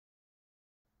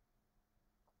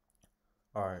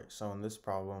Alright, so in this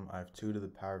problem, I have 2 to the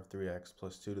power of 3x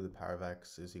plus 2 to the power of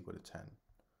x is equal to 10.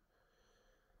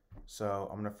 So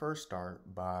I'm going to first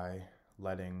start by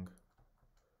letting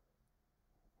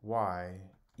y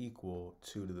equal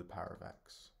 2 to the power of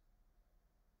x.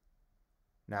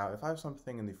 Now, if I have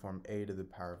something in the form a to the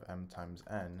power of m times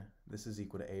n, this is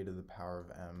equal to a to the power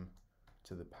of m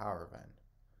to the power of n.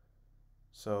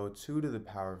 So 2 to the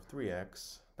power of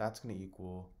 3x, that's going to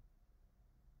equal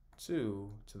 2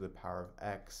 to the power of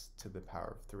x to the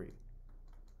power of 3.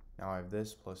 Now I have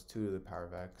this plus 2 to the power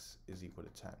of x is equal to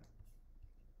 10.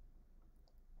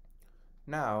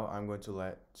 Now I'm going to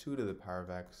let 2 to the power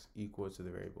of x equal to the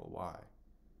variable y.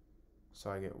 So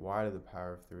I get y to the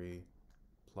power of 3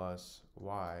 plus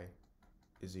y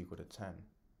is equal to 10.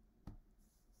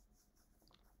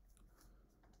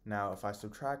 Now if I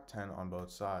subtract 10 on both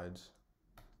sides,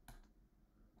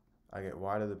 I get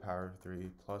y to the power of 3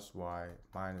 plus y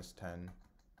minus 10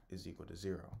 is equal to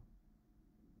 0.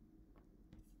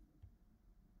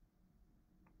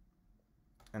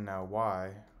 And now y,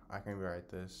 I can rewrite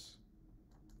this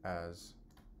as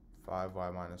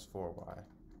 5y minus 4y.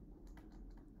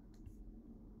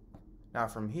 Now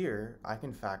from here, I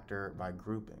can factor by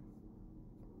grouping.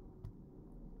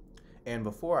 And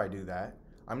before I do that,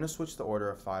 I'm going to switch the order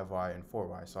of 5y and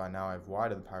 4y. So I now have y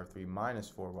to the power of 3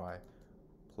 minus 4y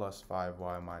plus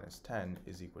 5y minus 10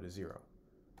 is equal to 0.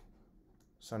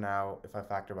 So now if I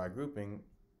factor by grouping,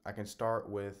 I can start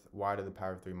with y to the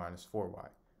power of 3 minus 4y.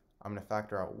 I'm going to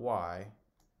factor out y,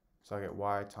 so I get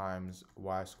y times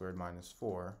y squared minus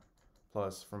 4,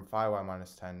 plus from 5y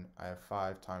minus 10, I have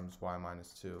 5 times y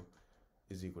minus 2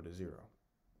 is equal to 0.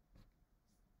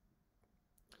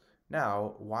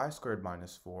 Now, y squared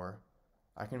minus 4,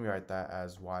 I can rewrite that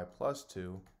as y plus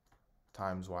 2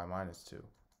 times y minus 2.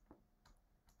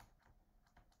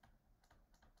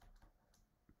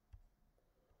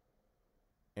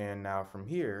 And now from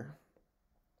here,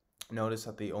 notice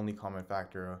that the only common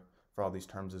factor for all these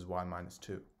terms is y minus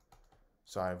 2.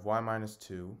 So I have y minus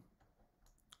 2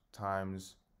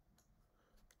 times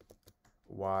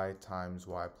y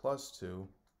plus 2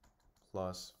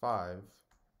 plus 5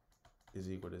 is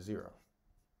equal to 0.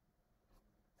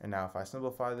 And now if I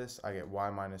simplify this, I get y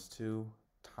minus 2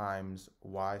 times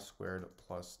y squared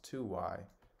plus 2y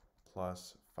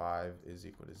plus 5 is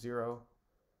equal to 0.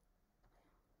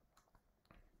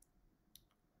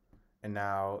 And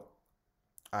now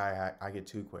I get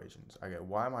two equations. I get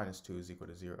y minus 2 is equal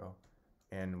to 0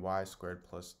 and y squared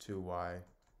plus 2y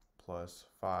plus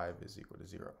 5 is equal to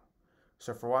 0.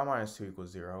 So for y minus 2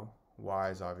 equals 0, y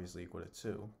is obviously equal to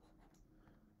 2.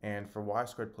 And for y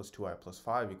squared plus 2y plus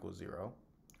 5 equals 0,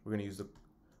 we're going to use the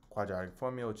quadratic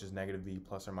formula, which is negative b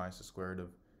plus or minus the square root of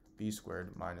b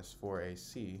squared minus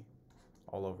 4ac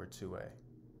all over 2a.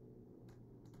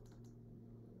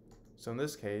 So in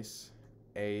this case,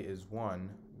 a is 1,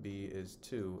 b is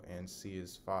 2, and c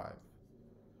is 5.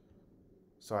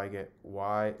 So I get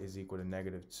y is equal to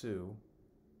negative 2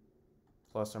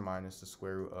 plus or minus the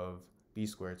square root of b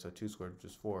squared, so 2 squared, which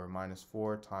is 4, minus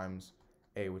 4 times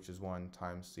a, which is 1,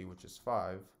 times c, which is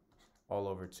 5, all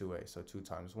over 2a. So 2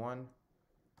 times 1.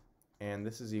 And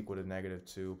this is equal to negative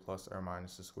 2 plus or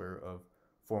minus the square root of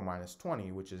 4 minus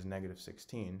 20, which is negative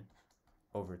 16,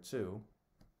 over 2.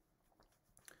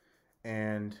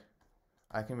 And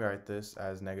I can write this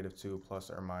as negative 2 plus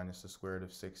or minus the square root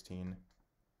of 16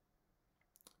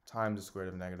 times the square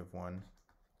root of negative 1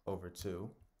 over 2.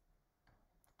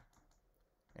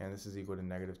 And this is equal to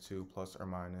negative 2 plus or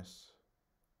minus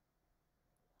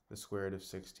the square root of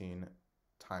 16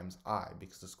 times I,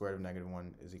 because the square root of negative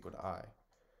 1 is equal to I.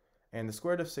 And the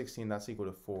square root of 16, that's equal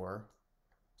to 4.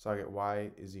 So I get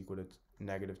y is equal to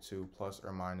negative 2 plus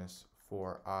or minus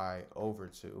 4i over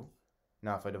 2.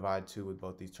 Now if I divide 2 with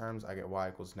both these terms, I get y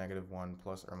equals negative 1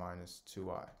 plus or minus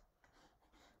 2i.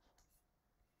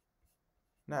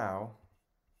 Now,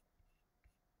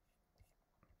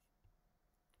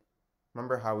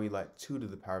 remember how we let 2 to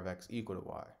the power of x equal to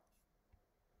y.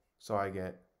 So I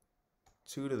get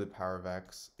 2 to the power of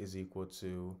x is equal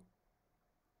to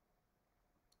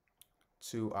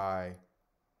 2i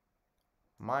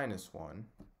minus 1.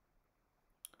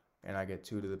 And I get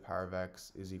 2 to the power of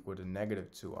x is equal to negative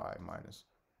 2i minus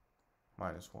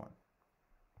 1.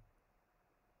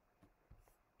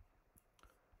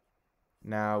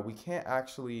 Now, we can't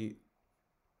actually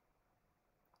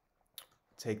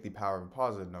take the power of a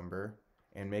positive number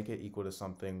and make it equal to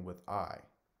something with I.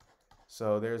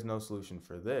 So there's no solution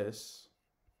for this,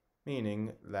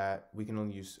 meaning that we can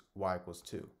only use y equals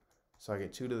 2. So I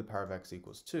get 2 to the power of x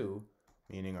equals 2,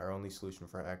 meaning our only solution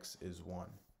for x is 1.